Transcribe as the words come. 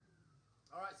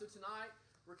So tonight,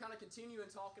 we're kind of continuing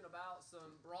talking about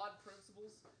some broad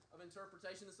principles of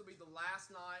interpretation. This will be the last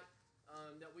night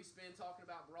that we spend talking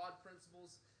about broad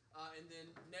principles. And then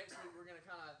next week, we're going to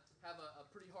kind of have a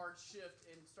pretty hard shift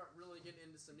and start really getting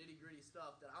into some nitty-gritty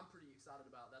stuff that I'm pretty excited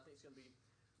about. That I think is going to be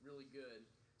really good.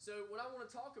 So what I want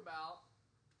to talk about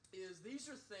is these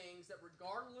are things that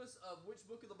regardless of which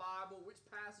book of the Bible, which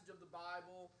passage of the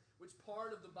Bible, which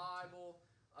part of the Bible,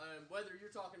 whether you're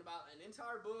talking about an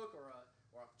entire book or a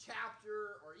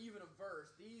chapter or even a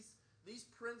verse, these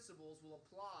principles will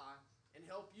apply and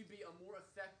help you be a more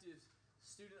effective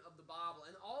student of the Bible.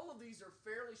 And all of these are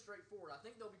fairly straightforward. I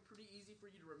think they'll be pretty easy for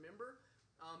you to remember.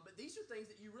 But these are things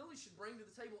that you really should bring to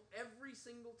the table every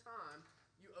single time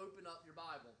you open up your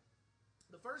Bible.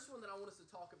 The first one that I want us to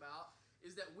talk about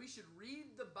is that we should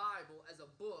read the Bible as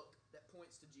a book that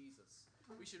points to Jesus.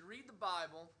 We should read the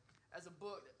Bible as a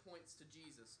book that points to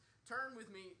Jesus. Turn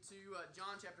with me to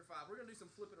John chapter 5. We're going to do some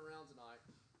flipping around tonight.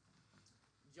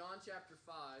 John chapter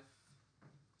 5.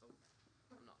 Oh,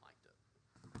 I'm not mic'd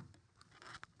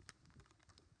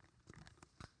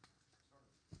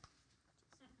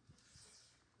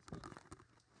up.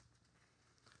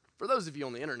 For those of you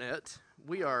on the internet,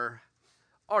 we are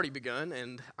already begun,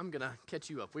 and I'm going to catch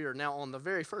you up. We are now on the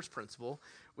very first principle,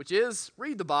 which is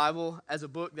read the Bible as a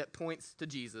book that points to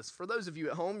Jesus. For those of you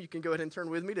at home, you can go ahead and turn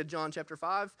with me to John chapter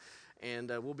 5, and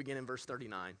we'll begin in verse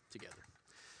 39 together.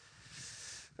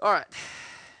 All right,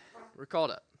 we're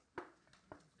caught up.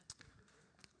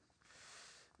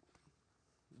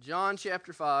 John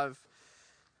chapter 5,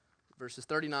 verses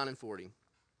 39 and 40.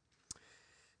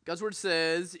 God's word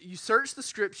says, "You search the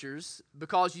scriptures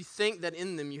because you think that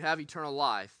in them you have eternal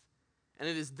life, and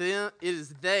it is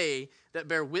they that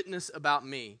bear witness about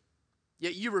me.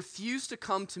 Yet you refuse to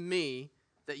come to me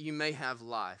that you may have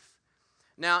life."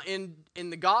 Now, in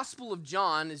the Gospel of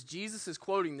John, as Jesus is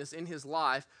quoting this in his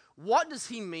life, what does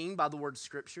he mean by the word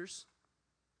scriptures?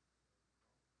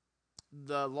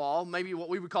 The law, maybe what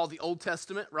we would call the Old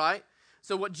Testament, right?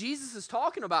 So what Jesus is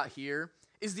talking about here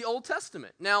is the Old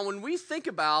Testament. Now, when we think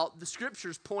about the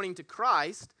scriptures pointing to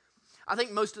Christ, I think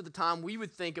most of the time we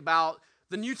would think about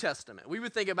the New Testament. We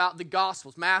would think about the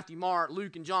Gospels, Matthew, Mark,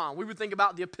 Luke, and John. We would think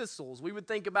about the epistles. We would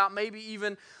think about maybe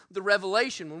even the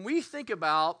Revelation. When we think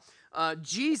about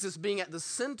Jesus being at the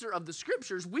center of the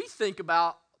scriptures, we think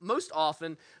about most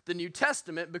often the New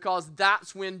Testament because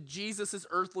that's when Jesus'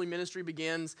 earthly ministry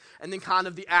begins and then kind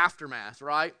of the aftermath,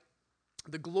 right?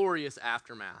 The glorious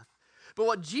aftermath. But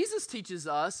what Jesus teaches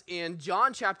us in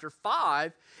John chapter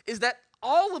 5 is that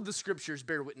all of the scriptures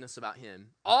bear witness about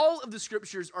him. All of the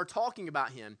scriptures are talking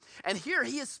about him. And here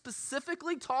he is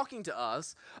specifically talking to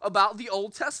us about the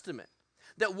Old Testament.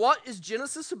 That what is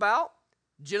Genesis about?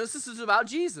 Genesis is about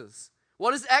Jesus.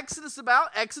 What is Exodus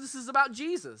about? Exodus is about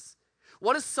Jesus.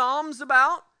 What is Psalms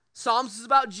about? Psalms is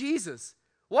about Jesus.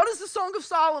 What is the Song of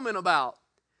Solomon about?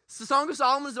 The Song of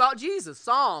Solomon is about Jesus.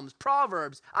 Psalms,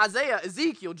 Proverbs, Isaiah,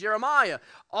 Ezekiel, Jeremiah,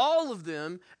 all of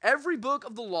them, every book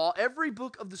of the law, every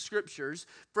book of the scriptures,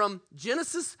 from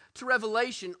Genesis to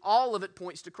Revelation, all of it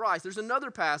points to Christ. There's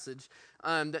another passage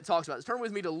that talks about this. Turn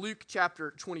with me to Luke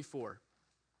chapter 24.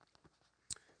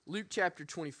 Luke chapter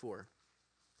 24.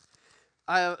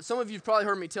 Some of you have probably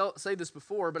heard me say this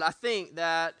before, but I think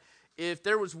that if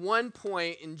there was one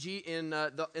point in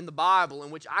the Bible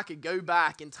in which I could go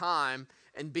back in time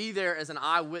and be there as an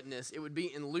eyewitness, it would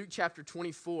be in Luke chapter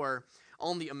 24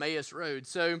 on the Emmaus Road.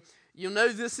 So you'll know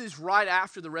this is right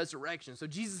after the resurrection. So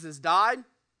Jesus has died.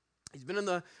 He's been in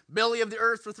the belly of the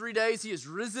earth for 3 days. He is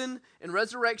risen in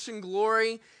resurrection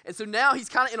glory. And so now he's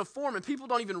kind of in a form, and people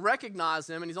don't even recognize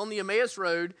him. And he's on the Emmaus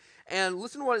Road. And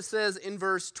listen to what it says in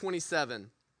verse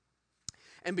 27.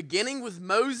 "And beginning with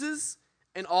Moses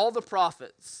and all the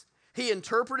prophets, he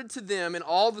interpreted to them in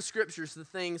all the scriptures the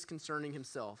things concerning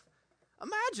himself."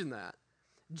 Imagine that.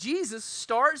 Jesus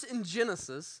starts in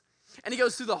Genesis, and he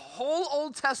goes through the whole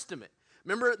Old Testament.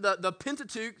 Remember, the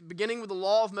Pentateuch, beginning with the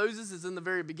law of Moses, is in the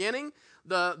very beginning.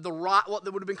 What would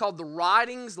have been called the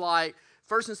writings, like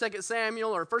 1st and 2nd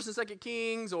Samuel, or 1st and 2nd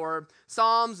Kings, or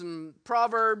Psalms and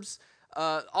Proverbs,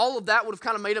 all of that would have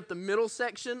kind of made up the middle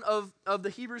section of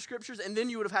the Hebrew Scriptures, and then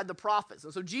you would have had the prophets.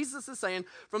 And so Jesus is saying,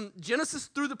 from Genesis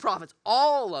through the prophets,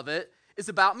 all of it is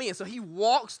about me. And so he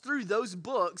walks through those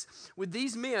books with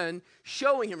these men,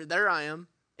 showing him, there I am,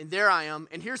 and there I am,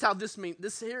 and here's how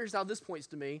here's how this points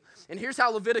to me, and here's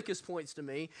how Leviticus points to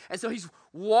me. And so he's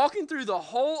walking through the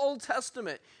whole Old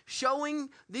Testament, showing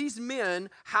these men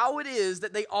how it is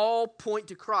that they all point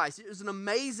to Christ. It was an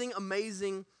amazing,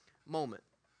 amazing moment.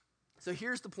 So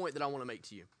here's the point that I want to make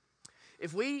to you.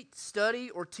 If we study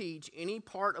or teach any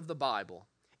part of the Bible,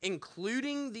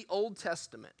 including the Old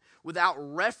Testament, without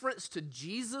reference to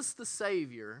Jesus the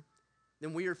Savior,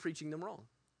 then we are preaching them wrong.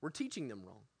 We're teaching them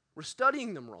wrong. We're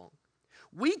studying them wrong.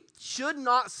 We should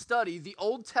not study the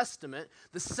Old Testament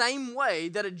the same way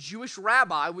that a Jewish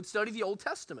rabbi would study the Old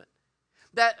Testament.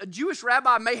 That a Jewish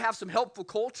rabbi may have some helpful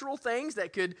cultural things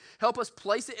that could help us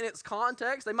place it in its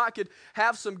context. They could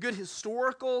have some good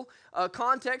historical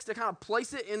context to kind of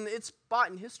place it in its spot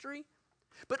in history.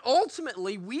 But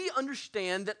ultimately, we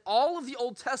understand that all of the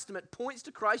Old Testament points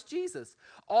to Christ Jesus.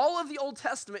 All of the Old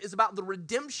Testament is about the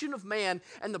redemption of man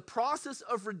and the process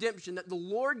of redemption that the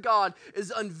Lord God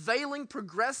is unveiling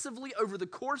progressively over the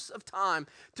course of time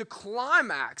to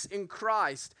climax in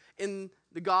Christ in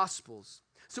the Gospels.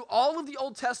 So all of the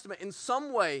Old Testament in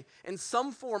some way, in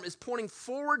some form, is pointing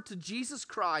forward to Jesus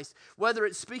Christ, whether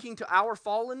it's speaking to our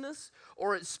fallenness,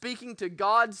 or it's speaking to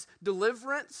God's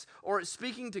deliverance, or it's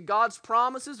speaking to God's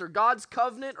promises, or God's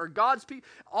covenant, or God's people.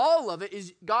 All of it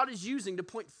is God is using to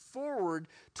point forward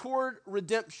toward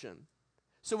redemption.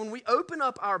 So when we open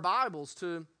up our Bibles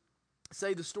to,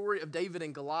 say, the story of David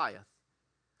and Goliath,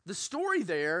 the story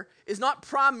there is not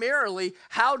primarily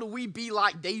how do we be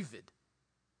like David.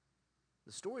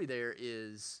 The story there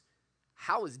is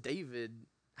how does David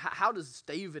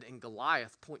and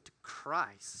Goliath point to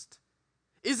Christ?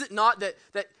 Is it not that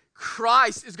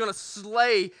Christ is going to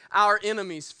slay our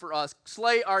enemies for us?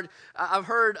 I've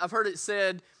heard it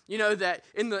said, that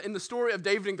in the story of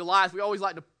David and Goliath, we always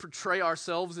like to portray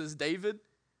ourselves as David.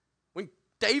 When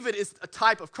David is a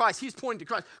type of Christ, he's pointing to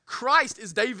Christ. Christ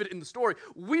is David in the story.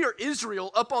 We are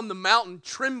Israel up on the mountain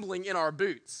trembling in our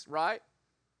boots, right?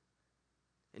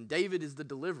 And David is the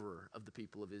deliverer of the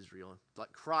people of Israel,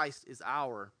 like Christ is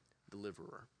our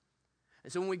deliverer.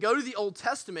 And so when we go to the Old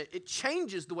Testament, it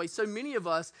changes the way so many of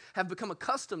us have become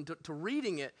accustomed to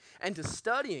reading it and to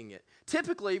studying it.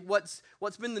 Typically, what's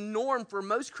been the norm for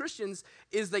most Christians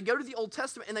is they go to the Old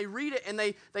Testament and they read it and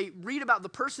they read about the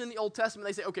person in the Old Testament.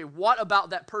 They say, okay, what about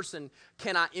that person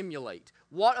can I emulate?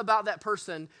 What about that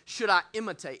person should I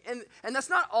imitate? And that's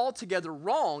not altogether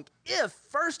wrong if,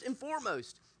 first and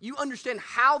foremost, you understand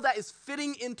how that is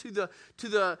fitting into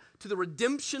the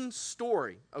redemption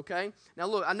story, okay? Now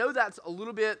look, I know that's a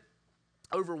little bit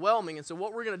overwhelming, and so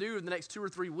what we're going to do in the next 2 or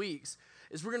 3 weeks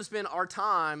is we're going to spend our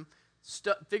time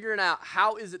figuring out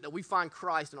how is it that we find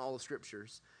Christ in all the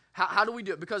Scriptures. How do we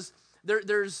do it? Because there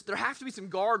have to be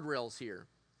some guardrails here.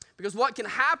 Because what can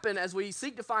happen as we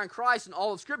seek to find Christ in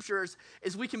all of Scriptures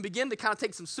is we can begin to kind of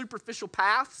take some superficial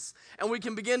paths, and we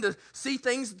can begin to see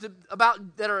things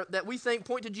that we think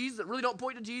point to Jesus that really don't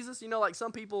point to Jesus. Like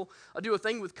some people do a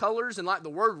thing with colors, and like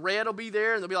the word red will be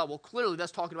there, and they'll be like, well, clearly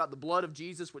that's talking about the blood of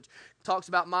Jesus, which talks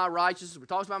about my righteousness, which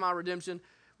talks about my redemption,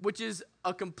 which is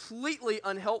a completely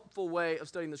unhelpful way of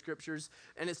studying the Scriptures,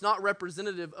 and it's not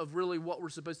representative of really what we're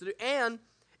supposed to do. And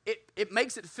it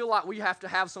makes it feel like we have to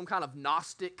have some kind of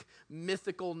Gnostic,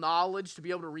 mythical knowledge to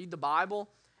be able to read the Bible,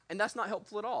 and that's not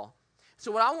helpful at all.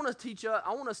 So what I want to teach you,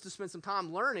 I want us to spend some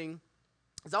time learning,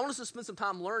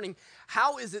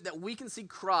 how is it that we can see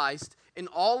Christ in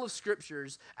all of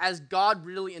Scriptures as God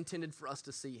really intended for us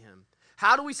to see Him.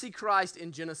 How do we see Christ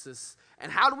in Genesis?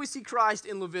 And how do we see Christ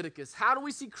in Leviticus? How do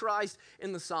we see Christ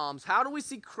in the Psalms? How do we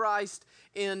see Christ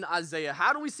in Isaiah?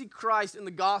 How do we see Christ in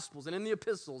the Gospels and in the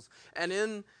epistles and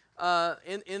in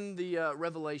the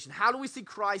Revelation? How do we see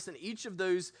Christ in each of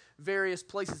those various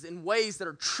places in ways that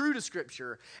are true to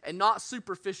Scripture and not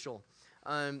superficial?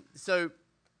 So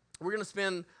we're going to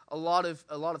spend a lot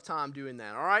of time doing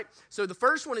that, all right? So the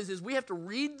first one is we have to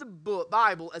read the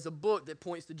Bible as a book that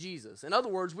points to Jesus. In other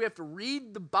words, we have to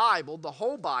read the Bible, the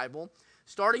whole Bible,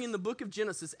 starting in the book of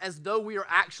Genesis, as though we are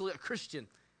actually a Christian,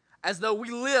 as though we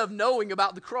live knowing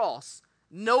about the cross,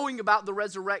 knowing about the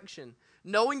resurrection,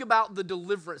 knowing about the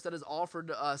deliverance that is offered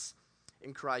to us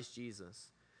in Christ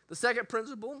Jesus. The second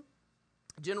principle,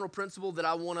 general principle that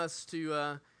I want us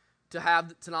to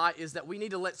have tonight is that we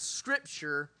need to let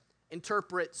Scripture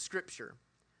interpret Scripture.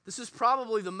 This is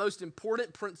probably the most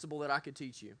important principle that I could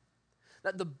teach you.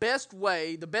 That the best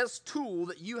way, the best tool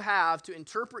that you have to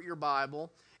interpret your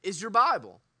Bible is your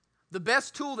Bible. The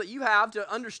best tool that you have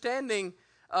to understanding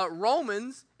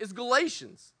Romans is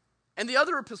Galatians and the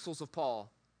other epistles of Paul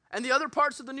and the other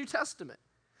parts of the New Testament.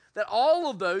 That all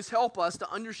of those help us to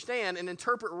understand and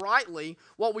interpret rightly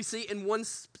what we see in one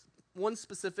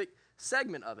specific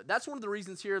segment of it. That's one of the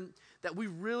reasons here that we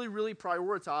really, really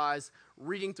prioritize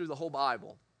reading through the whole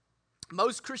Bible.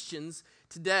 Most Christians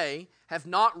today have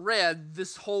not read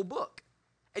this whole book.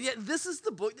 And yet this is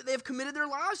the book that they have committed their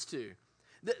lives to.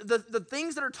 The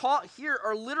things that are taught here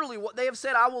are literally what they have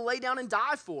said I will lay down and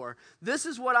die for. This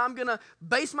is what I'm going to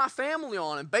base my family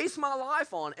on and base my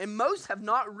life on. And most have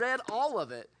not read all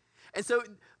of it. And so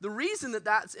the reason that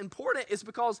that's important is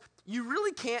because you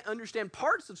really can't understand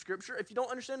parts of Scripture if you don't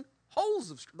understand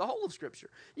the whole of Scripture.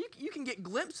 You can get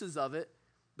glimpses of it,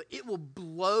 but it will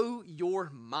blow your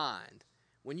mind.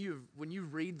 When you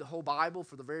read the whole Bible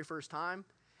for the very first time,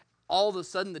 all of a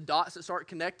sudden the dots that start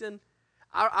connecting.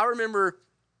 I remember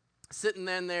sitting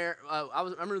in there. I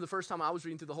remember the first time I was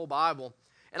reading through the whole Bible,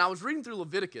 and I was reading through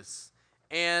Leviticus,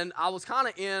 and I was kind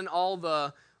of in all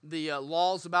the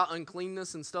laws about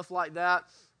uncleanness and stuff like that.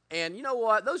 And you know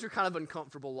what? Those are kind of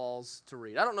uncomfortable laws to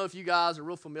read. I don't know if you guys are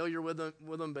real familiar with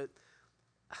them, but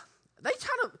they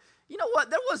kind of, you know what?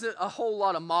 There wasn't a whole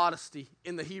lot of modesty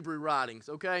in the Hebrew writings,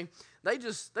 okay? They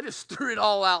just threw it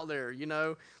all out there, you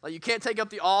know? Like you can't take up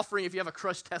the offering if you have a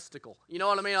crushed testicle. You know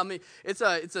what I mean? I mean, it's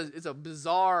a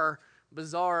bizarre,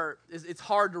 it's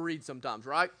hard to read sometimes,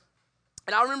 right?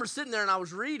 And I remember sitting there and I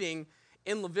was reading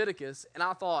in Leviticus, and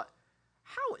I thought,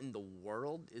 how in the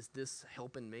world is this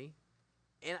helping me?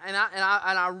 And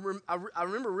I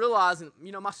remember realizing,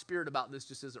 you know, my spirit about this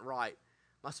just isn't right.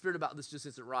 My spirit about this just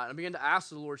isn't right. I began to ask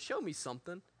the Lord, show me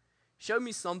something. Show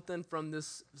me something from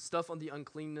this stuff on the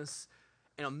uncleanness.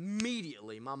 And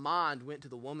immediately my mind went to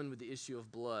the woman with the issue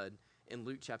of blood in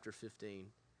Luke chapter 15.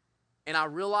 And I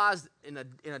realized in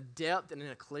a depth and in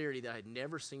a clarity that I had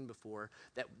never seen before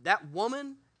that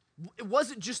woman, it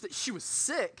wasn't just that she was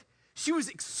sick. She was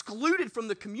excluded from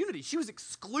the community. She was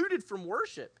excluded from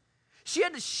worship. She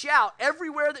had to shout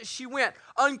everywhere that she went,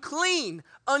 unclean,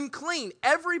 unclean.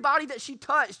 Everybody that she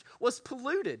touched was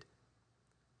polluted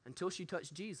until she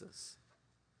touched Jesus.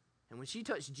 And when she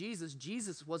touched Jesus,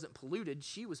 Jesus wasn't polluted.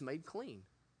 She was made clean.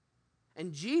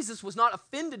 And Jesus was not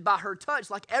offended by her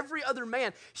touch like every other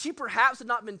man. She perhaps had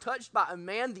not been touched by a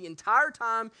man the entire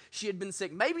time she had been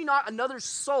sick. Maybe not another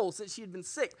soul since she had been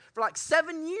sick for like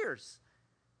 7 years.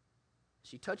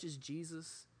 She touches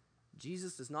Jesus.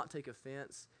 Jesus does not take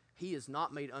offense. He is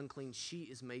not made unclean. She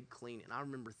is made clean. And I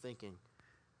remember thinking,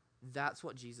 that's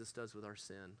what Jesus does with our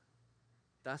sin.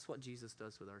 That's what Jesus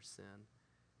does with our sin.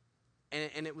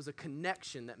 And it was a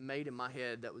connection that made in my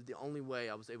head that was the only way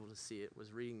I was able to see it,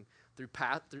 was reading through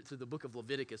the book of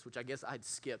Leviticus, which I guess I had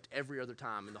skipped every other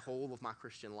time in the whole of my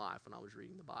Christian life when I was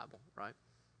reading the Bible, right?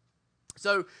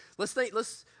 So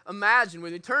let's imagine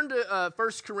when we turn to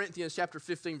 1 Corinthians chapter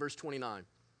 15, verse 29.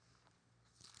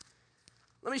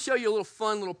 Let me show you a little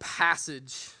fun little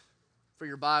passage for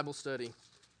your Bible study.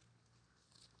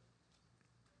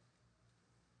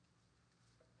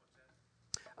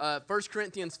 Uh, 1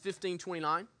 Corinthians 15,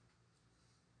 29.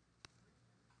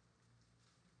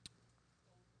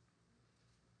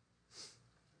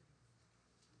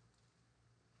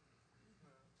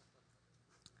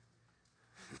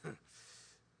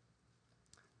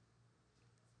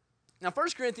 Now, 1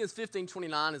 Corinthians 15,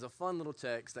 29 is a fun little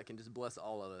text that can just bless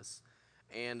all of us.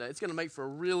 And it's going to make for a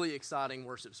really exciting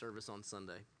worship service on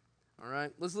Sunday. All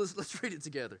right? Let's read it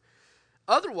together.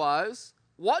 Otherwise,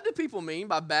 what do people mean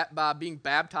by being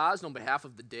baptized on behalf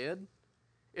of the dead?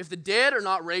 If the dead are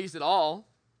not raised at all,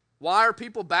 why are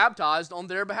people baptized on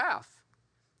their behalf?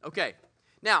 Okay.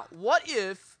 Now, what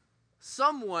if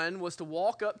someone was to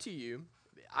walk up to you?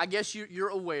 I guess you're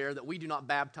aware that we do not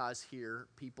baptize here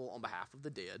people on behalf of the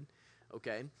dead.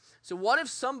 Okay. So what if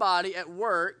somebody at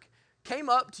work came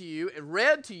up to you and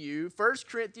read to you 1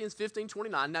 Corinthians 15,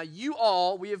 29. Now you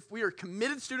all, we are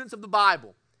committed students of the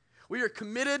Bible. We are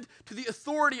committed to the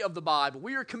authority of the Bible.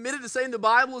 We are committed to saying the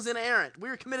Bible is inerrant. We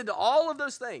are committed to all of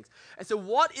those things. And so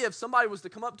what if somebody was to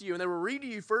come up to you and they were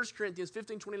reading you 1 Corinthians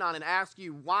 15, 29 and ask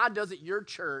you, why doesn't your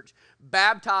church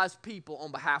baptize people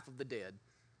on behalf of the dead?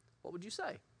 What would you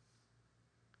say?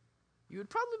 You would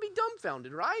probably be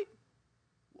dumbfounded, right?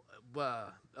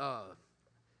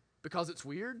 Because it's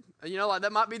weird, you know, like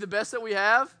that might be the best that we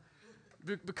have,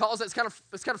 because it's kind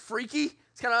of freaky,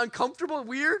 it's kind of uncomfortable and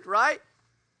weird, right?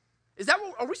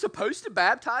 Are we supposed to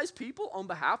baptize people on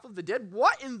behalf of the dead?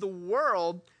 What in the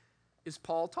world is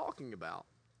Paul talking about?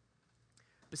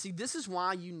 But see, this is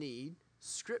why you need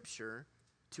Scripture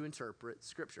to interpret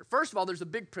Scripture. First of all, there's a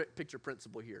big picture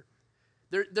principle here.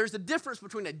 There's a difference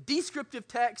between a descriptive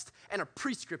text and a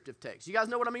prescriptive text. You guys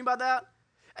know what I mean by that?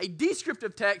 A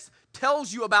descriptive text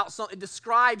tells you about something. It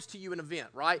describes to you an event,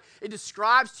 right? It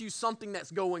describes to you something that's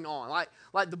going on.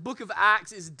 Like the book of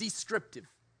Acts is descriptive.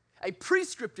 A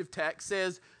prescriptive text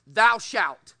says, thou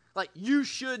shalt. Like, you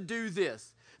should do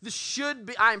this. This should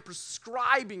be, I am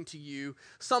prescribing to you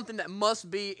something that must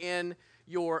be in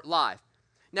your life.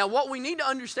 Now, what we need to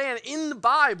understand in the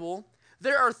Bible,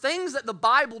 there are things that the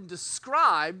Bible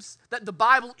describes that the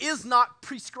Bible is not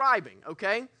prescribing,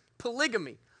 okay?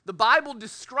 Polygamy. The Bible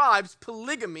describes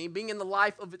polygamy being in the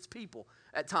life of its people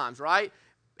at times, right?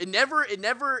 It never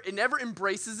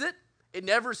embraces it. It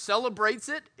never celebrates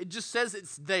it. It just says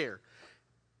it's there.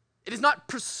 It is not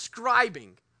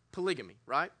prescribing polygamy,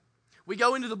 right? We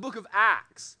go into the book of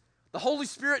Acts. The Holy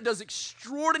Spirit does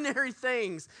extraordinary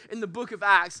things in the book of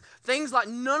Acts, things like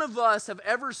none of us have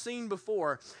ever seen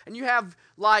before. And you have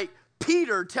like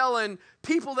Peter telling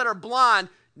people that are blind,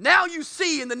 now you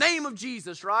see in the name of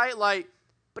Jesus, right?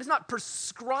 But it's not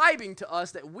prescribing to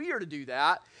us that we are to do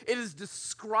that. It is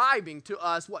describing to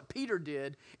us what Peter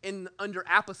did under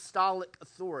apostolic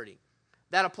authority.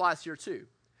 That applies here too.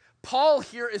 Paul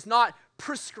here is not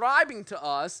prescribing to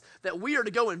us that we are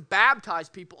to go and baptize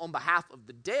people on behalf of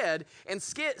the dead.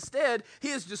 Instead, he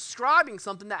is describing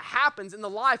something that happens in the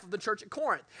life of the church at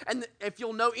Corinth. And if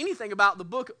you'll know anything about the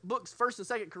books 1st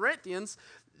and 2nd Corinthians,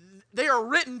 they are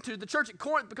written to the church at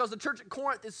Corinth because the church at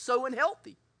Corinth is so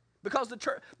unhealthy. Because the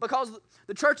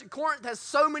church at Corinth has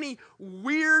so many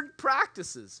weird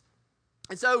practices.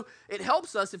 And so it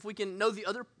helps us if we can know the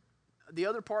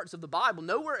other parts of the Bible.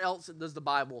 Nowhere else does the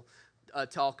Bible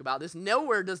talk about this.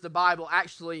 Nowhere does the Bible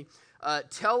actually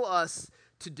tell us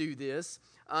to do this.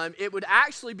 It would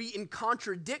actually be in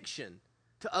contradiction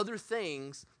to other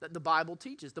things that the Bible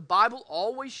teaches. The Bible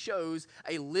always shows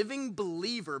a living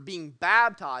believer being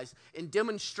baptized in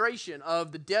demonstration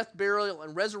of the death, burial,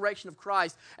 and resurrection of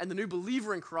Christ and the new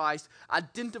believer in Christ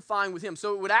identifying with him.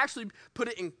 So it would actually put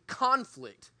it in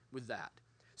conflict with that.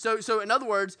 So in other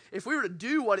words, if we were to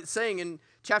do what it's saying in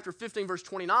chapter 15, verse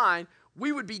 29,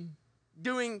 we would be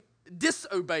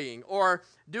disobeying or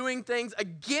doing things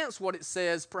against what it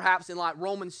says perhaps in like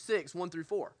Romans 6, 1 through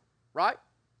 4, right?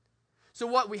 So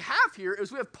what we have here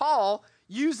is we have Paul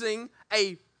using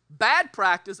a bad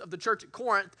practice of the church at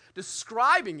Corinth,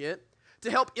 describing it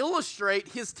to help illustrate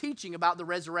his teaching about the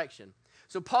resurrection.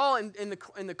 So Paul, in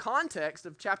the context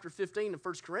of chapter 15 of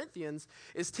 1 Corinthians,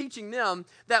 is teaching them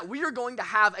that we are going to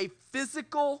have a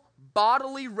physical,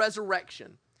 bodily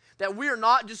resurrection. That we are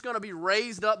not just going to be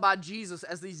raised up by Jesus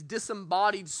as these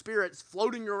disembodied spirits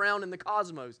floating around in the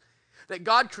cosmos. That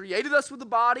God created us with a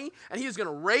body, and he is going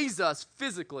to raise us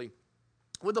physically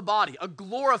with a body, a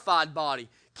glorified body.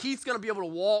 Keith's going to be able to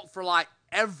walk for like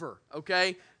ever,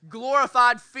 okay?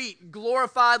 Glorified feet,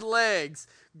 glorified legs,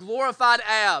 glorified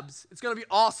abs. It's going to be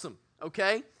awesome,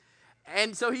 okay?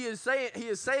 And so he is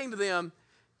saying to them,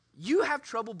 you have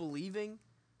trouble believing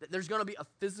that there's going to be a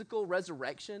physical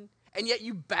resurrection, and yet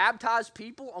you baptize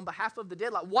people on behalf of the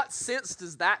dead? Like, what sense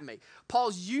does that make?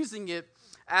 Paul's using it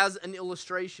as an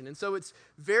illustration. And so it's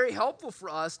very helpful for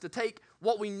us to take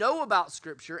what we know about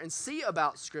Scripture and see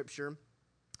about Scripture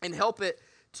and help it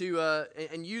to,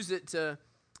 and use it to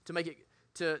make it,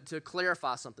 to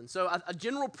clarify something. So a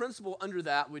general principle under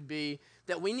that would be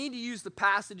that we need to use the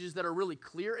passages that are really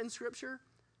clear in Scripture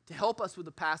to help us with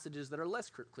the passages that are less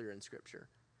clear in Scripture.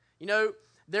 You know,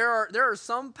 there are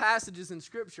some passages in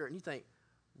Scripture and you think,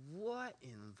 what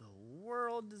in the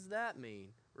world does that mean,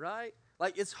 right?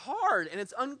 Like, it's hard and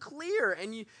it's unclear,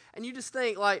 and you just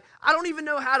think, like, I don't even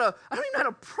know how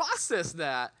to process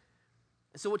that.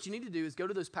 And so what you need to do is go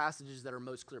to those passages that are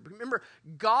most clear. But remember,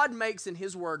 God makes in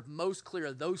his word most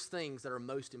clear those things that are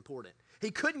most important.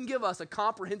 He couldn't give us a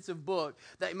comprehensive book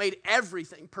that made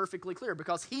everything perfectly clear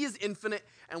because he is infinite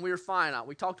and we are finite.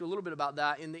 We talked a little bit about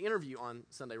that in the interview on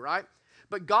Sunday, right?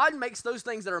 But God makes those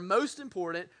things that are most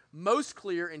important, most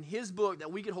clear in his book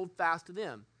that we can hold fast to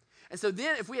them. And so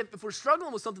then if we're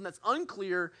struggling with something that's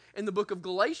unclear in the book of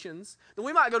Galatians, then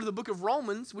we might go to the book of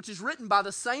Romans, which is written by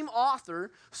the same author,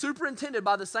 superintended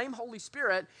by the same Holy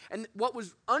Spirit, and what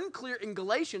was unclear in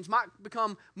Galatians might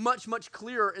become much, much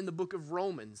clearer in the book of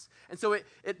Romans. And so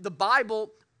the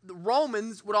Bible, the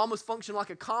Romans would almost function like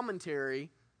a commentary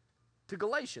to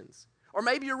Galatians. Or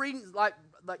maybe you're reading, like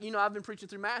I've been preaching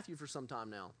through Matthew for some time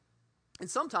now. And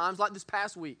sometimes, like this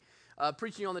past week,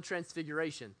 preaching on the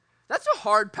Transfiguration, that's a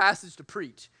hard passage to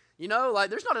preach. You know, like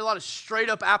there's not a lot of straight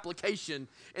up application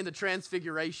in the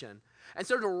Transfiguration. And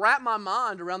so to wrap my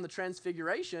mind around the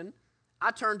Transfiguration,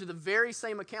 I turned to the very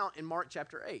same account in Mark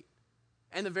chapter 8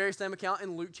 and the very same account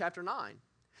in Luke chapter 9.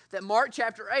 That Mark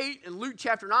chapter 8 and Luke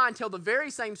chapter 9 tell the very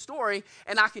same story,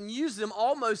 and I can use them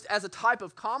almost as a type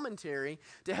of commentary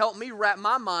to help me wrap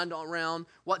my mind around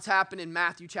what's happened in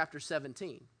Matthew chapter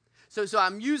 17. So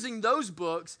I'm using those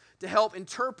books to help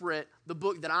interpret the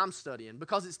book that I'm studying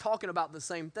because it's talking about the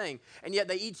same thing. And yet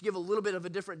they each give a little bit of a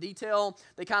different detail.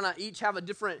 They kind of each have a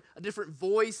different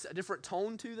voice, a different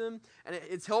tone to them. And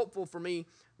it's helpful for me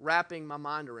wrapping my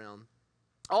mind around.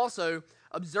 Also,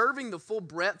 observing the full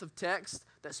breadth of text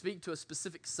that speak to a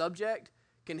specific subject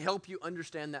can help you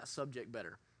understand that subject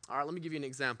better. All right, let me give you an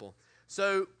example.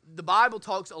 So the Bible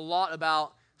talks a lot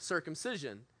about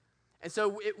circumcision. And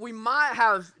so we might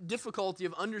have difficulty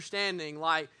of understanding,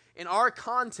 like in our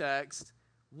context,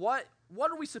 what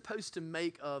are we supposed to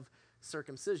make of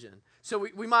circumcision? So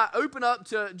we might open up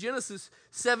to Genesis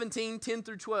 17, 10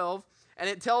 through 12, and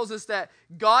it tells us that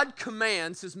God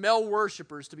commands his male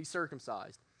worshipers to be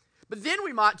circumcised. But then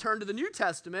we might turn to the New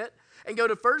Testament and go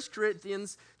to 1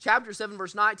 Corinthians chapter 7,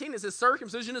 verse 19. It says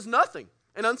circumcision is nothing,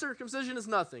 and uncircumcision is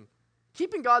nothing.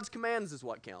 Keeping God's commands is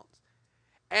what counts.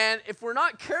 And if we're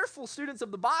not careful students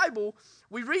of the Bible,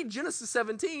 we read Genesis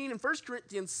 17 and 1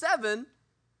 Corinthians 7,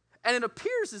 and it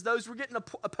appears as though we're getting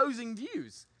opposing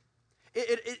views.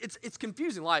 It's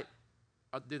confusing. Like,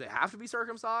 do they have to be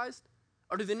circumcised,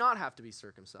 or do they not have to be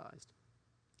circumcised?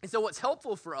 And so what's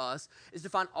helpful for us is to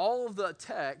find all of the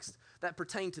texts that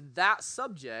pertain to that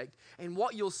subject, and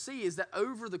what you'll see is that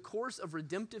over the course of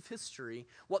redemptive history,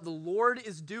 what the Lord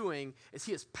is doing is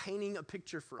he is painting a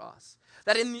picture for us.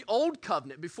 That in the old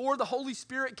covenant, before the Holy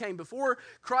Spirit came, before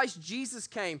Christ Jesus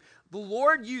came, the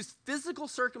Lord used physical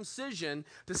circumcision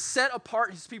to set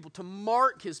apart his people, to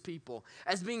mark his people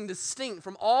as being distinct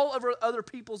from all other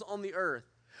peoples on the earth.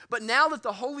 But now that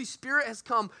the Holy Spirit has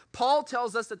come, Paul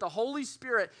tells us that the Holy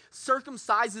Spirit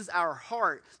circumcises our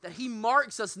heart, that he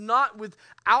marks us not with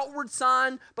outward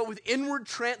sign, but with inward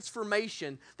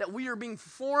transformation, that we are being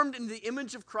formed into the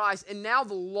image of Christ, and now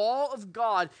the law of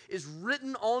God is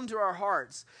written onto our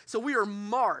hearts. So we are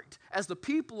marked as the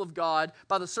people of God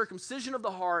by the circumcision of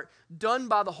the heart done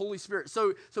by the Holy Spirit.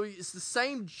 So it's the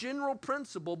same general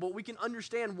principle, but we can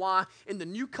understand why in the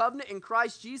new covenant in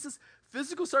Christ Jesus,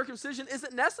 physical circumcision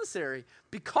isn't necessary,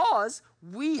 because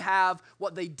we have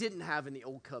what they didn't have in the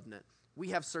old covenant. We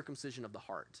have circumcision of the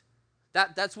heart.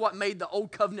 That's what made the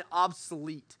old covenant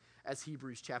obsolete, as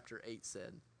Hebrews chapter 8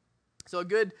 said. So a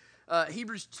good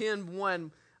Hebrews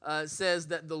 10:1 says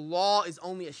that the law is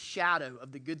only a shadow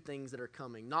of the good things that are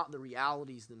coming, not the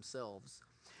realities themselves.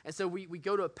 And so we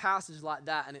go to a passage like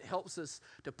that, and it helps us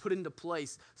to put into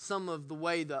place some of the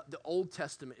way the Old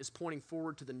Testament is pointing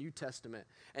forward to the New Testament,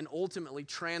 and ultimately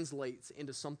translates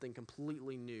into something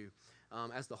completely new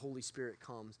as the Holy Spirit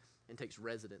comes and takes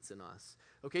residence in us.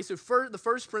 Okay, so the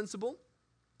first principle,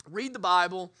 read the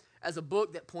Bible as a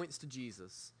book that points to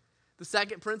Jesus. The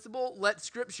second principle, let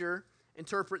Scripture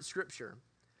interpret Scripture.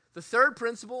 The third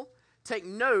principle, take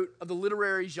note of the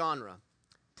literary genre.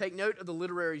 Take note of the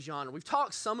literary genre. We've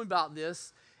talked some about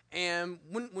this, and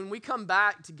when we come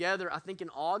back together, I think in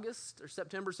August or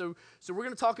September, so we're going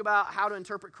to talk about how to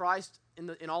interpret Christ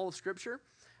in all of Scripture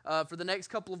for the next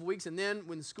couple of weeks, and then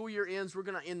when the school year ends, we're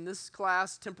going to end this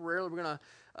class temporarily. We're going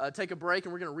to take a break,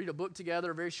 and we're going to read a book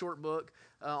together, a very short book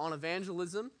on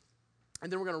evangelism,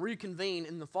 and then we're going to reconvene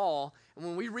in the fall. And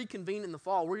when we reconvene in the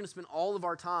fall, we're going to spend all of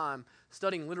our time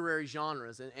studying literary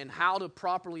genres and how to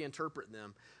properly interpret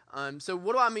them. So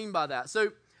what do I mean by that?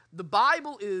 So the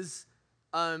Bible is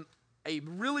a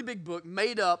really big book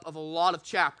made up of a lot of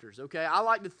chapters, okay? I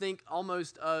like to think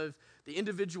almost of the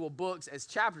individual books as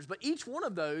chapters, but each one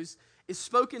of those is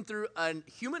spoken through a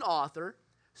human author,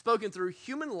 spoken through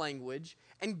human language,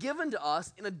 and given to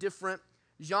us in a different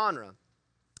genre.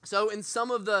 So in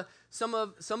some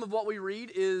of what we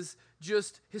read is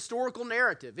just historical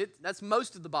narrative. That's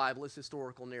most of the Bible is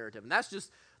historical narrative, and that's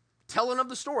just telling of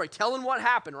the story, telling what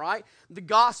happened, right? The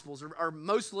Gospels are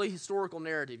mostly historical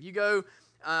narrative. You go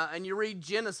and you read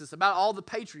Genesis about all the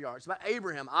patriarchs, about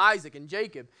Abraham, Isaac, and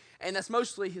Jacob, and that's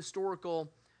mostly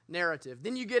historical narrative.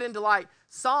 Then you get into like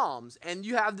Psalms, and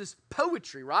you have this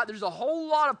poetry, right? There's a whole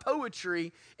lot of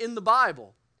poetry in the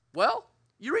Bible. Well,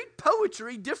 you read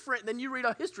poetry different than you read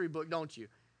a history book, don't you?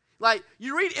 Like,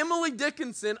 you read Emily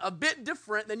Dickinson a bit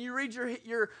different than you read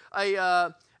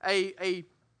an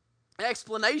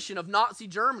explanation of Nazi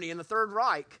Germany and the Third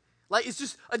Reich. Like, it's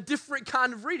just a different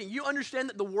kind of reading. You understand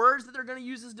that the words that they're going to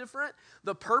use is different.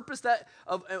 The purpose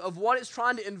of what it's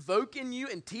trying to invoke in you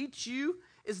and teach you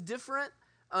is different.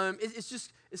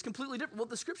 It's completely different. Well,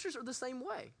 the Scriptures are the same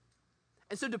way.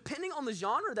 And so depending on the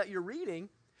genre that you're reading,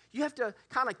 you have to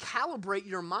kind of calibrate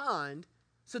your mind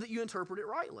so that you interpret it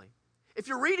rightly. If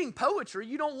you're reading poetry,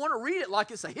 you don't want to read it like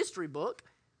it's a history book.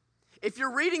 If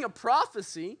you're reading a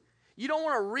prophecy, you don't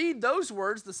want to read those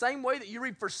words the same way that you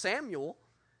read 1 Samuel.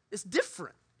 It's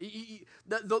different.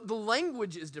 The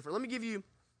language is different. Let me give you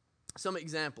some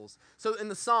examples. So in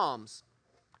the Psalms,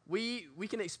 we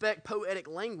can expect poetic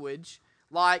language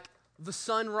like the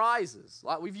sun rises.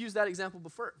 Like we've used that example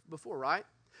before, right?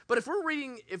 But if we're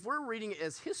reading it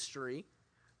as history,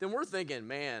 then we're thinking,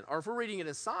 man, or if we're reading it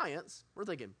as science, we're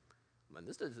thinking, Man,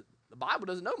 the Bible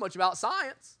doesn't know much about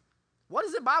science. What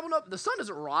does the Bible know? The sun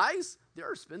doesn't rise. The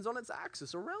earth spins on its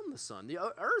axis around the sun. The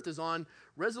earth is on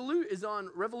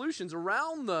revolutions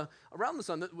around the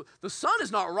sun. The sun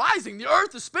is not rising. The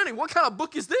earth is spinning. What kind of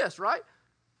book is this, right?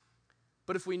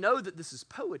 But if we know that this is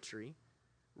poetry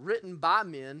written by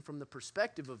men from the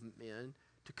perspective of men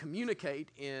to communicate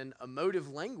in emotive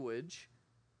language,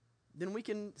 then we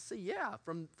can see, yeah,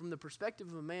 from the perspective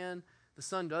of a man, the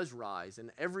sun does rise.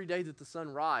 And every day that the sun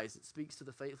rises, it speaks to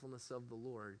the faithfulness of the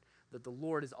Lord, that the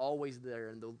Lord is always there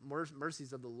and the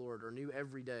mercies of the Lord are new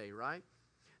every day, right?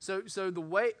 So the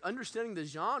way, understanding the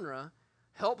genre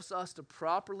helps us to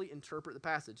properly interpret the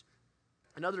passage.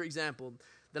 Another example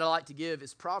that I like to give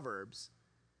is Proverbs.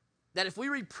 That if we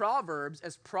read Proverbs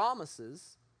as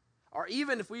promises, or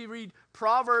even if we read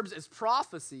Proverbs as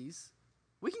prophecies,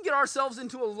 we can get ourselves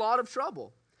into a lot of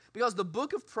trouble. Because the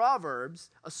book of Proverbs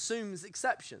assumes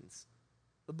exceptions.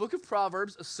 The book of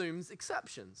Proverbs assumes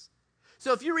exceptions.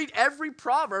 So if you read every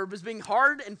proverb as being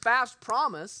hard and fast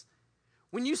promise,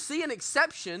 when you see an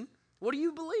exception, what do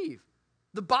you believe?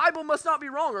 The Bible must not be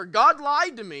wrong, or God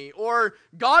lied to me, or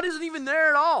God isn't even there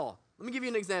at all. Let me give you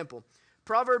an example.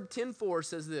 Proverb 10:4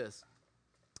 says this: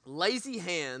 lazy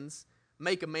hands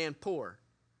make a man poor,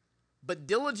 but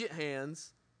diligent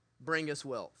hands bring us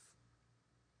wealth.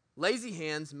 Lazy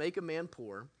hands make a man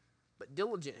poor, but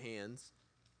diligent hands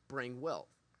bring wealth.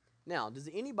 Now, does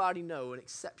anybody know an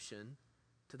exception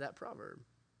to that proverb?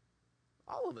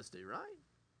 All of us do, right?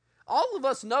 All of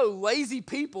us know lazy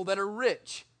people that are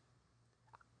rich.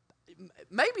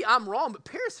 Maybe I'm wrong, but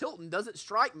Paris Hilton doesn't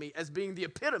strike me as being the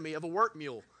epitome of a work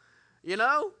mule. You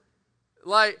know?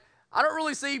 Like, I don't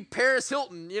really see Paris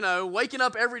Hilton, waking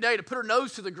up every day to put her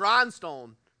nose to the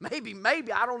grindstone. Maybe,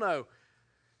 I don't know.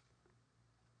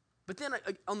 But then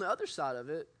on the other side of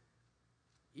it,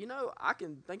 I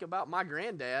can think about my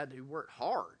granddad who worked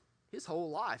hard his whole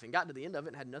life and got to the end of it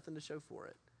and had nothing to show for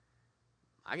it.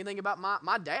 I can think about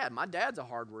my dad. My dad's a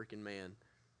hardworking man.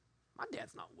 My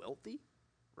dad's not wealthy,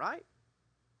 right?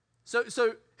 So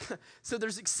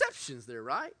there's exceptions there,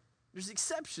 right? There's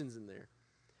exceptions in there.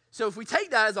 So if we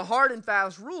take that as a hard and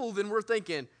fast rule, then we're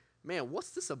thinking, man, what's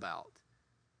this about?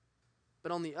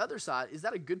 But on the other side, is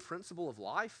that a good principle of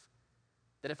life?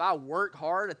 That if I work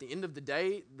hard at the end of the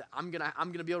day, I'm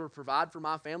gonna be able to provide for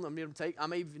my family. I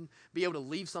may even be able to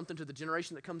leave something to the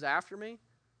generation that comes after me.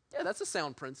 Yeah, that's a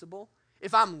sound principle.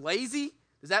 If I'm lazy,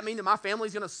 does that mean that my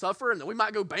family's gonna suffer and that we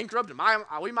might go bankrupt and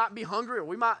we might be hungry or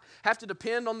we might have to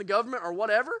depend on the government or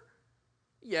whatever?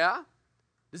 Yeah.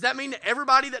 Does that mean that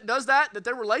everybody that does that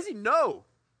they were lazy? No.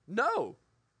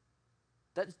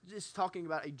 That's just talking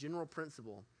about a general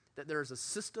principle that there is a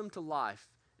system to life,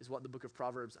 is what the book of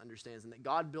Proverbs understands, and that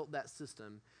God built that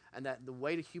system, and that the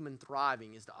way to human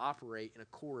thriving is to operate in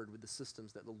accord with the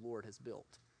systems that the Lord has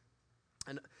built.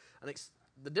 And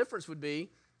the difference would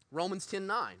be Romans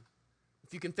 10:9.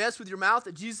 If you confess with your mouth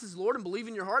that Jesus is Lord and believe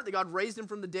in your heart that God raised him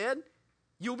from the dead,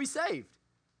 you'll be saved.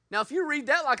 Now, if you read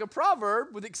that like a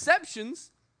proverb with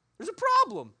exceptions, there's a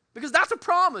problem, because that's a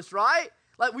promise, right?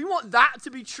 Like, we want that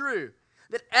to be true.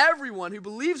 That everyone who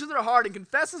believes with their heart and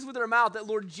confesses with their mouth that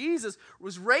Lord Jesus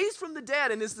was raised from the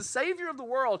dead and is the Savior of the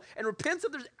world and repents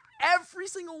of their, every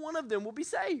single one of them will be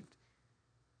saved.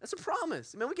 That's a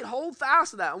promise. I mean, we can hold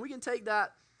fast to that and we can take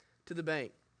that to the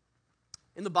bank.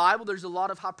 In the Bible, there's a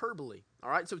lot of hyperbole. All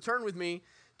right, so turn with me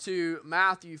to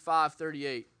Matthew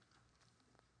 5:38.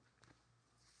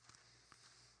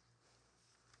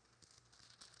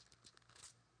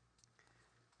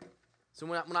 So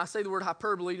when I say the word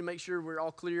hyperbole, to make sure we're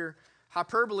all clear,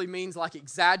 hyperbole means like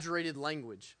exaggerated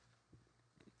language.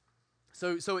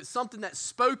 So it's something that's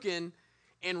spoken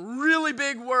in really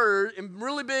big words, in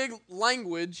really big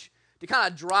language, to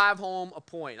kind of drive home a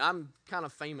point. I'm kind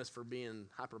of famous for being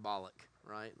hyperbolic,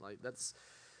 right? Like that's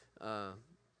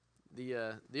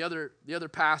the other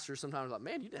pastors sometimes are like,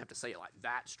 man, you didn't have to say it like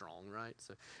that strong, right?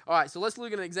 So all right, so let's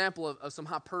look at an example of some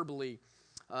hyperbole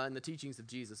in the teachings of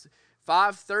Jesus.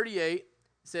 5:38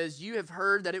 says, you have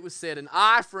heard that it was said, an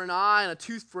eye for an eye and a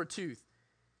tooth for a tooth.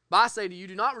 But I say to you,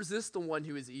 do not resist the one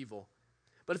who is evil.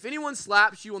 But if anyone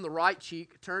slaps you on the right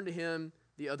cheek, turn to him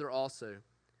the other also.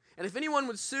 And if anyone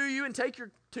would sue you and take your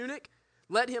tunic,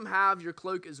 let him have your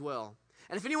cloak as well.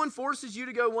 And if anyone forces you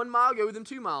to go 1 mile, go with him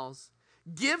 2 miles.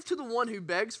 Give to the one who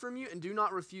begs from you, and do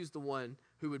not refuse the one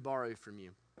who would borrow from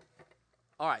you.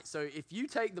 All right, so if you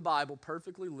take the Bible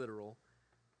perfectly literal,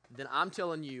 then I'm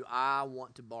telling you, I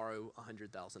want to borrow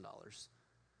 $100,000.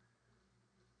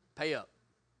 Pay up.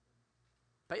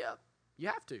 Pay up. You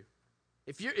have to.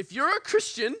 If you're a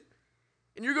Christian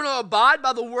and you're going to abide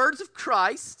by the words of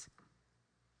Christ,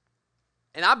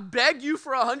 and I beg you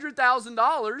for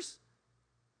 $100,000,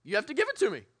 you have to give it to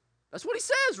me. That's what he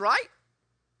says, right?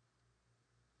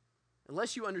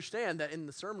 Unless you understand that in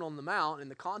the Sermon on the Mount, in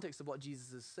the context of what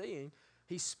Jesus is saying,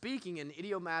 he's speaking in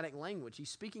idiomatic language. He's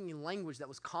speaking in language that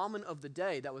was common of the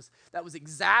day, that was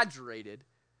exaggerated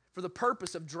for the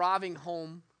purpose of driving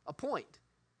home a point.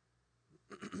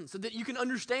 So that you can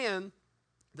understand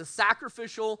the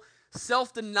sacrificial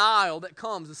self-denial that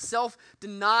comes, the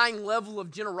self-denying level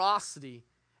of generosity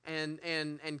and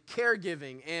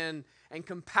caregiving and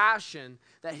compassion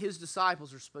that his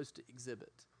disciples are supposed to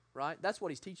exhibit. Right? That's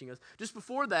what he's teaching us. Just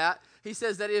before that, he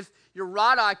says that if your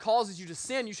right eye causes you to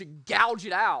sin, you should gouge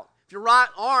it out. If your right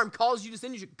arm causes you to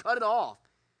sin, you should cut it off.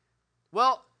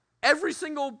 Well, every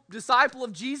single disciple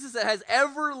of Jesus that has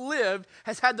ever lived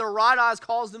has had their right eyes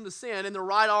cause them to sin and their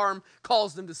right arm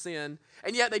cause them to sin.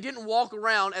 And yet they didn't walk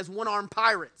around as one-armed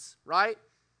pirates, right?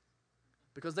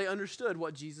 Because they understood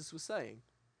what Jesus was saying.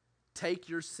 Take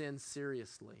your sin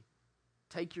seriously.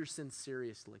 Take your sin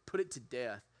seriously. Put it to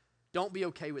death. Don't be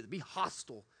okay with it. Be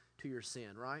hostile to your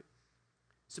sin, right?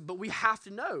 But we have to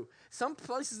know. Some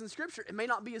places in Scripture, it may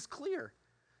not be as clear.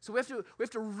 So we have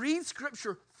to read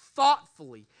Scripture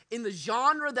thoughtfully in the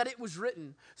genre that it was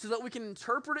written so that we can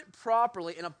interpret it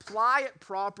properly and apply it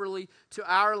properly to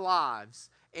our lives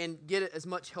and get as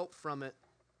much help from it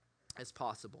as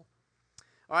possible.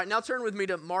 All right, now turn with me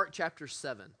to Mark chapter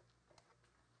 7.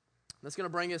 That's going to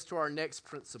bring us to our next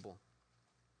principle.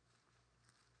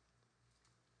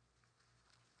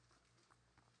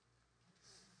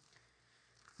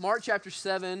 Mark chapter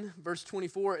 7, verse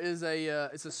 24 is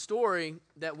it's a story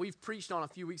that we've preached on a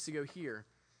few weeks ago here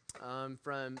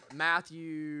from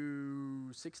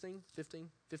Matthew 16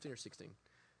 or 16.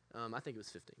 I think it was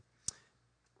 15.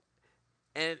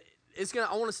 And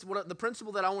the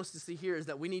principle that I want us to see here is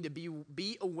that we need to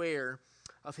be aware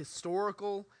of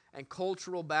historical and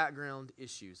cultural background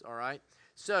issues, all right?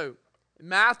 So,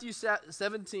 Matthew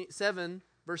 7,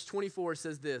 verse 24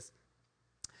 says this,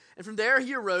 "And from there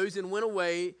he arose and went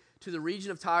away to the region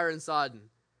of Tyre and Sidon.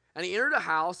 And he entered a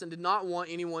house and did not want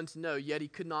anyone to know, yet he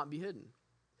could not be hidden.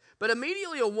 But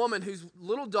immediately a woman whose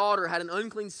little daughter had an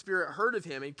unclean spirit heard of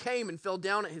him and came and fell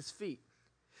down at his feet.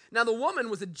 Now the woman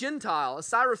was a Gentile, a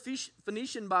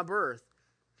Syrophoenician by birth.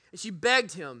 And she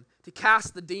begged him to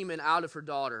cast the demon out of her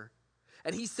daughter.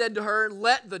 And he said to her,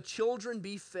 'Let the children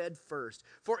be fed first,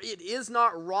 for it is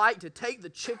not right to take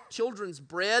the children's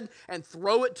bread and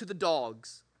throw it to the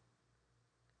dogs.'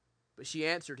 But she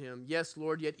answered him, 'Yes,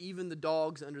 Lord, yet even the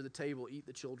dogs under the table eat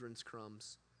the children's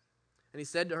crumbs.' And he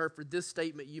said to her, 'For this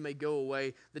statement you may go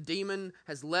away. The demon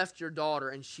has left your daughter.'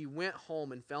 And she went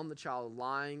home and found the child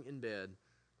lying in bed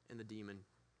and the demon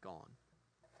gone."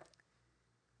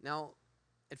 Now,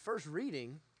 at first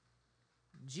reading,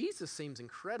 Jesus seems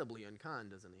incredibly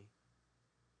unkind, doesn't he?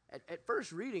 At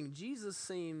first reading, Jesus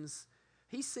seems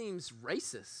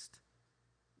racist.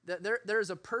 That there's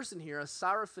a person here, a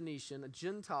Syrophoenician, a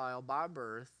Gentile by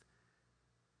birth,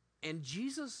 and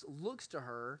Jesus looks to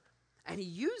her, and he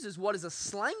uses what is a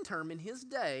slang term in his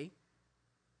day,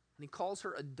 and he calls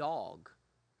her a dog.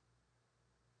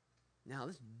 Now,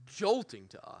 this is jolting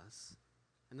to us,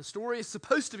 and the story is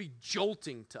supposed to be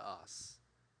jolting to us.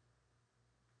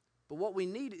 But what we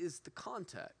need is the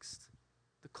context,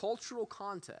 the cultural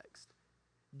context.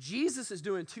 Jesus is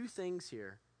doing two things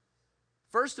here.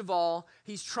 First of all,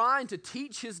 he's trying to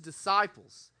teach his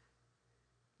disciples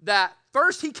that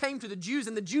first he came to the Jews,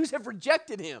 and the Jews have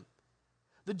rejected him.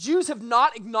 The Jews have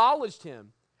not acknowledged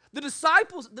him. The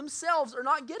disciples themselves are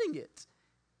not getting it.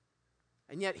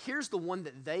 And yet here's the one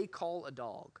that they call a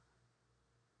dog,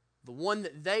 the one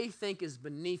that they think is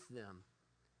beneath them.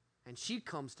 And she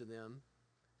comes to them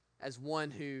as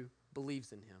one who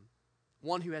believes in him,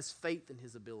 one who has faith in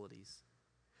his abilities.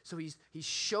 So he's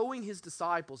showing his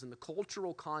disciples in the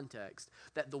cultural context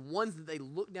that the ones that they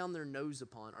look down their nose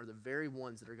upon are the very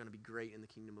ones that are going to be great in the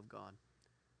kingdom of God.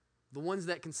 The ones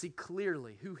that can see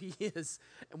clearly who he is,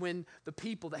 and when the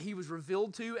people that he was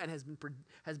revealed to and has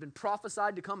been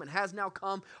prophesied to come and has now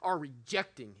come are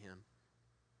rejecting him.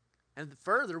 And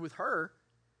further with her,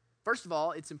 first of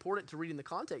all, it's important to read in the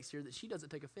context here that she doesn't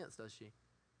take offense, does she?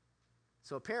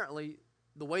 So apparently,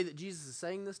 the way that Jesus is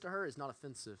saying this to her is not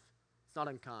offensive. It's not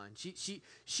unkind. She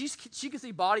can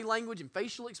see body language and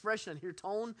facial expression and hear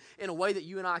tone in a way that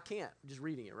you and I can't, just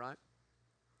reading it, right?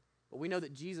 But we know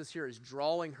that Jesus here is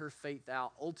drawing her faith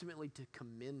out, ultimately to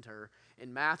commend her.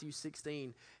 In Matthew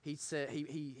 16, he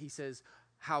says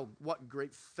what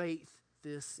great faith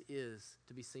this is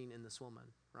to be seen in this woman,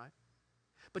 right?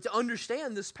 But to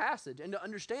understand this passage and to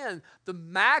understand the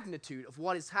magnitude of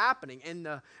what is happening and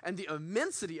the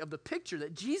immensity of the picture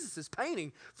that Jesus is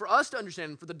painting for us to understand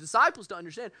and for the disciples to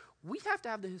understand, we have to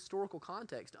have the historical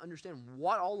context to understand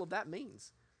what all of that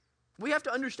means. We have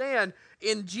to understand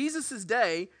in Jesus'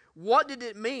 day, what did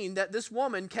it mean that this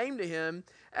woman came to him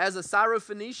as a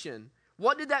Syrophoenician?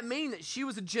 What did that mean that she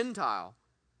was a Gentile?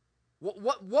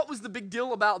 What was the big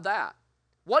deal about that?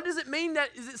 What does it mean that,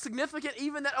 is it significant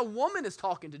even that a woman is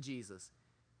talking to Jesus?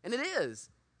 And it is.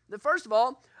 That first of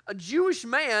all, a Jewish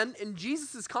man in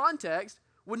Jesus' context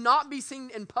would not be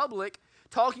seen in public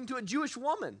talking to a Jewish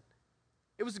woman.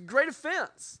 It was a great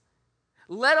offense.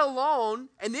 Let alone,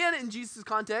 and then in Jesus'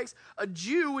 context, a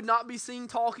Jew would not be seen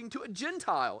talking to a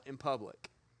Gentile in public.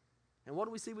 And what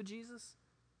do we see with Jesus?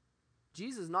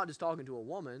 Jesus is not just talking to a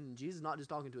woman. Jesus is not just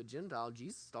talking to a Gentile.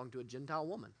 Jesus is talking to a Gentile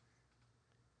woman.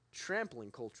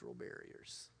 Trampling cultural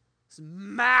barriers.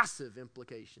 Some massive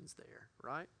implications there,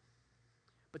 right?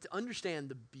 But to understand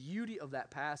the beauty of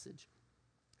that passage,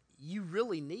 you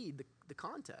really need the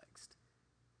context.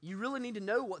 You really need to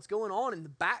know what's going on in the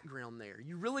background there.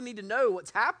 You really need to know what's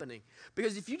happening.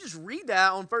 Because if you just read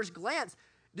that on first glance,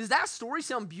 does that story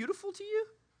sound beautiful to you?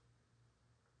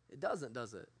 It doesn't,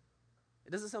 does it?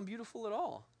 It doesn't sound beautiful at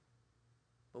all.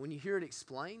 But when you hear it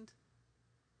explained,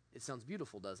 it sounds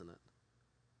beautiful, doesn't it?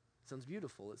 It sounds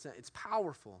beautiful. It's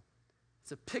powerful.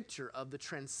 It's a picture of the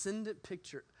transcendent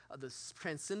picture of the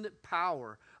transcendent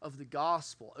power of the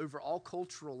gospel over all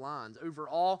cultural lines, over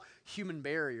all human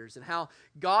barriers, and how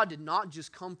God did not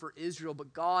just come for Israel,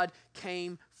 but God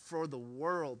came for the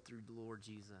world through the Lord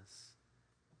Jesus.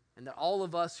 And that all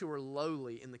of us who are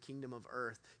lowly in the kingdom of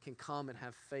earth can come and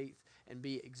have faith and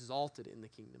be exalted in the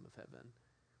kingdom of heaven.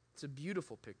 It's a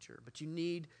beautiful picture, but you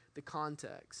need the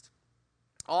context.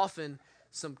 Often,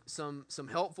 some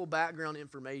helpful background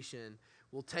information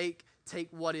will take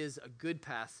what is a good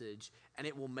passage and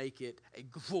it will make it a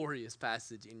glorious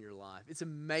passage in your life. It's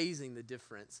amazing the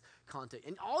difference context.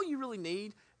 And all you really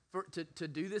need to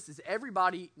do this is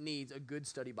everybody needs a good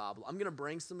study Bible. I'm going to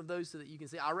bring some of those so that you can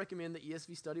see. I recommend the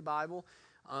ESV Study Bible.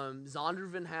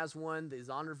 Zondervan has one, the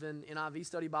Zondervan NIV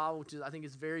Study Bible, which I think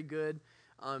is very good.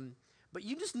 But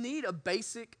you just need a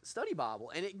basic study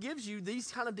Bible, and it gives you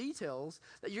these kind of details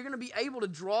that you're going to be able to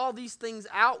draw these things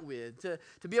out with,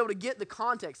 to be able to get the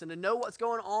context and to know what's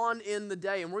going on in the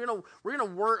day. And we're going to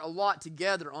work a lot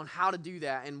together on how to do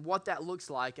that and what that looks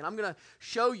like. And I'm going to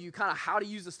show you kind of how to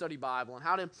use a study Bible and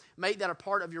how to make that a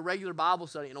part of your regular Bible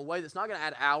study in a way that's not going to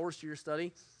add hours to your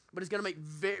study, but it's going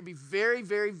to be very,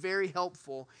 very, very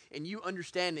helpful in you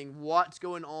understanding what's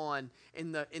going on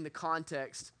in the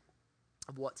context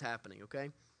of what's happening,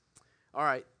 okay? All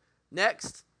right,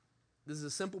 next, this is a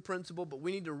simple principle, but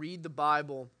we need to read the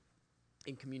Bible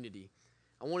in community.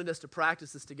 I wanted us to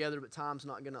practice this together, but time's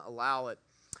not going to allow it.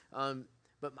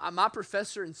 But my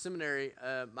professor in seminary,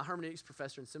 my hermeneutics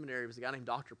professor in seminary was a guy named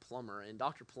Dr. Plummer, and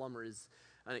Dr. Plummer is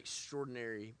an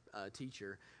extraordinary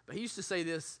teacher. But he used to say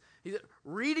this, he said,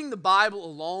 reading the Bible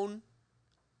alone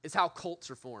is how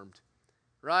cults are formed,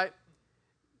 right?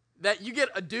 That you get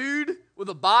a dude with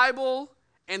a Bible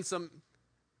and some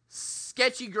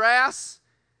sketchy grass,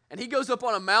 and he goes up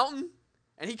on a mountain,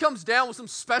 and he comes down with some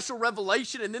special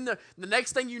revelation, and then the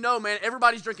next thing you know, man,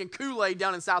 everybody's drinking Kool-Aid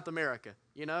down in South America,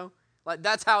 you know? Like,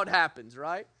 that's how it happens,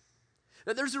 right?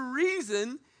 That there's a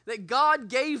reason that God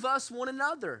gave us one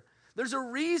another. There's a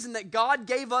reason that God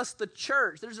gave us the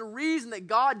church. There's a reason that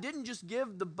God didn't just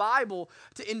give the Bible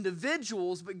to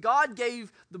individuals, but God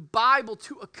gave the Bible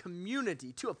to a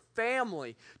community, to a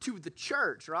family, to the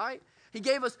church, right? He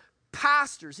gave us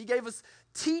pastors. He gave us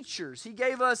teachers. He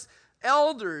gave us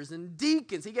elders and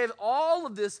deacons. He gave all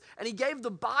of this, and he gave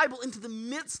the Bible into the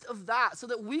midst of that so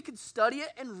that we could study it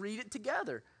and read it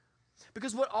together.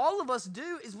 Because what all of us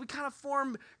do is we kind of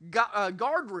form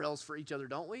guardrails for each other,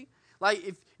 don't we? Like,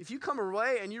 if you come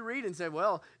away and you read and say,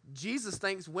 well, Jesus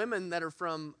thinks women that are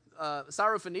from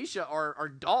Syrophoenicia are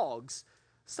dogs,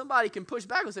 somebody can push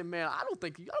back and say, man, I don't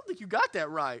think you got that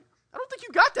right. I don't think you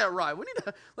got that right.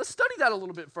 Let's study that a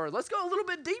little bit further. Let's go a little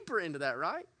bit deeper into that,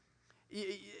 right?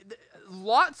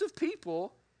 Lots of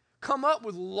people come up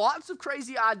with lots of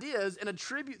crazy ideas and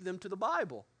attribute them to the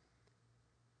Bible.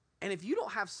 And if you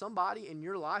don't have somebody in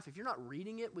your life, if you're not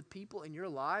reading it with people in your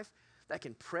life that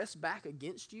can press back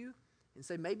against you and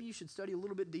say, maybe you should study a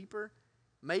little bit deeper,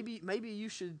 maybe you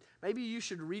should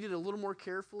read it a little more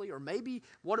carefully, or maybe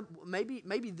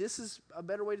this is a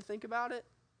better way to think about it,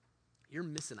 you're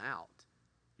missing out.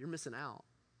 You're missing out.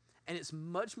 And it's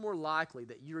much more likely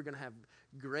that you're going to have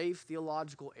grave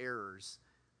theological errors,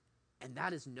 and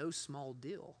that is no small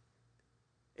deal.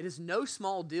 It is no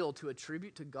small deal to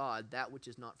attribute to God that which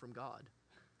is not from God.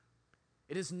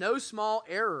 It is no small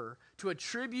error to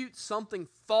attribute something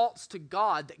false to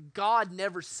God that God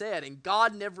never said and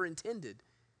God never intended.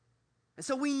 And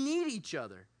so we need each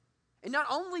other. And not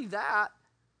only that,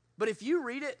 but if you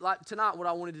read it, like tonight, what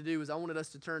I wanted to do is I wanted us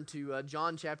to turn to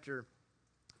John chapter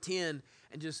 10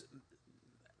 and just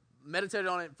meditate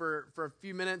on it for a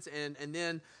few minutes and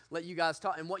then let you guys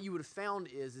talk. And what you would have found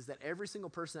is that every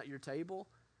single person at your table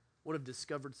would have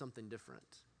discovered something different.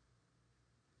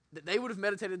 That they would have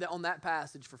meditated on that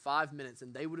passage for 5 minutes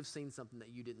and they would have seen something that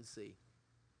you didn't see.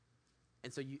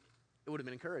 And so it would have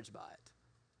been encouraged by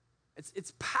it.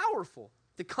 It's powerful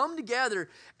to come together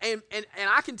and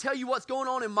I can tell you what's going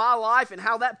on in my life and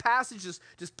how that passage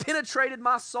just penetrated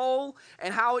my soul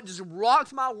and how it just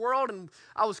rocked my world, and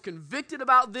I was convicted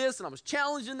about this and I was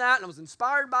challenged in that and I was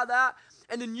inspired by that.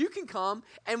 And then you can come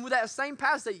and with that same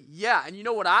passage say, yeah, and you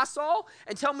know what I saw?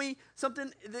 And tell me something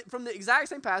from the exact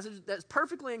same passage that's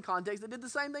perfectly in context that did the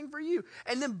same thing for you.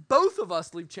 And then both of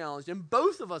us leave challenged and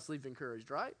both of us leave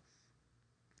encouraged, right?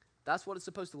 That's what it's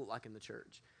supposed to look like in the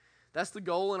church. That's the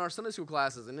goal in our Sunday school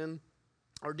classes and in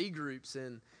our D groups,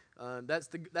 and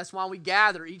that's why we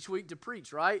gather each week to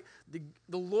preach, right?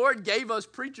 The Lord gave us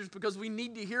preachers because we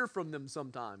need to hear from them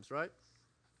sometimes, right?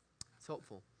 It's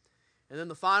helpful. And then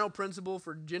the final principle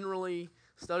for generally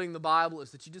studying the Bible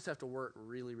is that you just have to work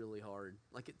really, really hard.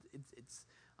 Like it's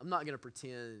I'm not going to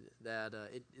pretend that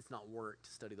it's not work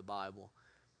to study the Bible,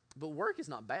 but work is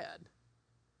not bad.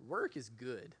 Work is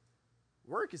good.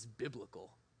 Work is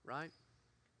biblical, right?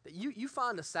 That you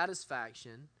find a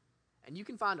satisfaction and you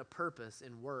can find a purpose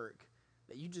in work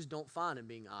that you just don't find in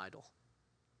being idle.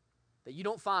 That you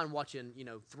don't find watching,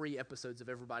 3 episodes of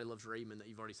Everybody Loves Raymond that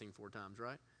you've already seen 4 times,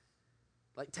 right?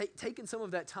 Like taking some of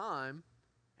that time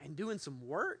and doing some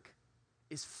work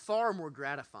is far more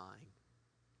gratifying.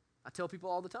 I tell people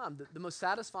all the time, the most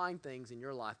satisfying things in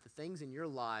your life, the things in your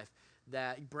life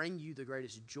that bring you the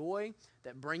greatest joy,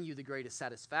 that bring you the greatest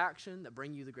satisfaction, that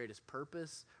bring you the greatest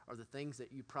purpose, are the things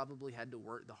that you probably had to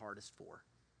work the hardest for.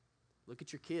 Look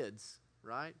at your kids,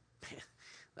 right? Man,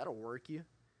 that'll work you.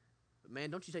 But man,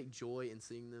 don't you take joy in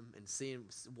seeing them and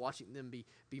watching them be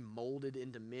molded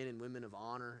into men and women of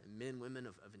honor and men and women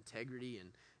of integrity?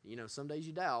 And some days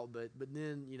you doubt, but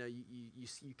then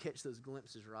you catch those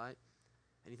glimpses, right?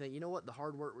 And you think, you know what? The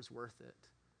hard work was worth it.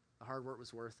 The hard work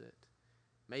was worth it.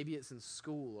 Maybe it's in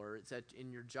school or it's in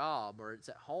your job or it's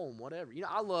at home, whatever.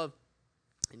 I love,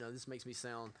 this makes me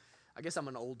sound, I guess I'm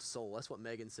an old soul. That's what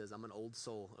Megan says. I'm an old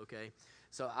soul, okay?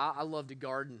 So I love to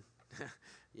garden.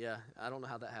 Yeah, I don't know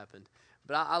how that happened.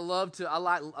 But I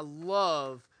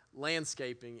love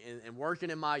landscaping and working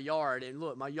in my yard. And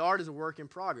look, my yard is a work in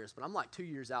progress, but I'm like 2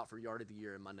 years out for yard of the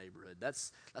year in my neighborhood.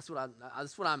 That's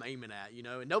what I'm aiming at,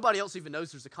 And nobody else even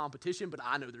knows there's a competition, but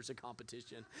I know there's a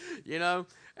competition,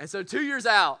 And so 2 years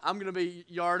out, I'm going to be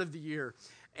yard of the year.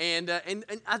 And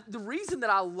the reason that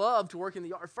I love to work in the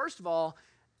yard, first of all,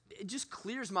 it just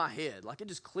clears my head. Like, it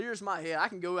just clears my head. I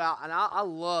can go out, and I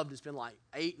love to spend like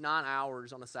 8-9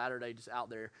 hours on a Saturday just out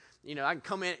there. I can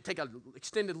come in, take an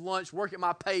extended lunch, work at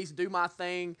my pace, do my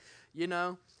thing,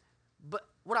 But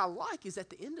what I like is at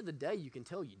the end of the day, you can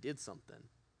tell you did something.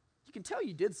 You can tell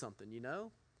you did something,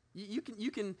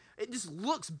 You can, it just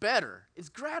looks better. It's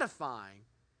gratifying.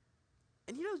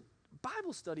 And,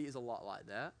 Bible study is a lot like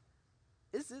that.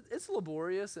 It's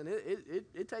laborious, and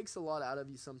it takes a lot out of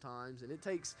you sometimes, and it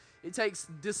takes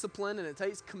discipline, and it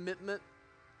takes commitment.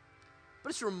 But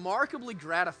it's remarkably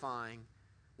gratifying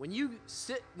when you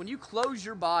close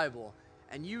your Bible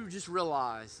and you just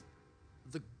realize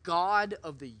the God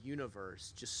of the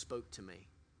universe just spoke to me.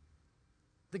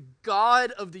 The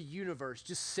God of the universe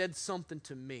just said something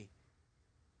to me.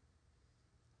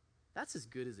 That's as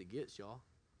good as it gets, y'all.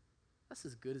 That's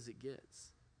as good as it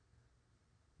gets.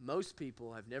 Most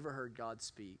people have never heard God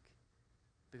speak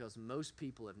because most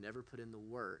people have never put in the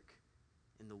work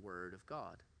in the Word of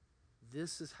God.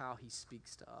 This is how He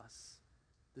speaks to us.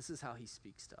 This is how He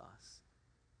speaks to us.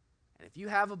 And if you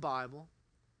have a Bible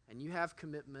and you have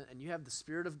commitment and you have the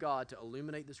Spirit of God to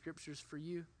illuminate the Scriptures for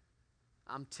you,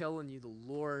 I'm telling you, the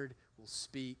Lord will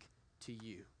speak to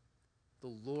you. The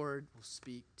Lord will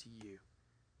speak to you.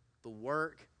 The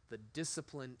work, the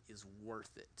discipline is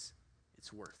worth it.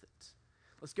 It's worth it.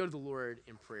 Let's go to the Lord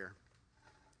in prayer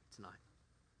tonight.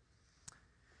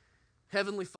 Heavenly Father,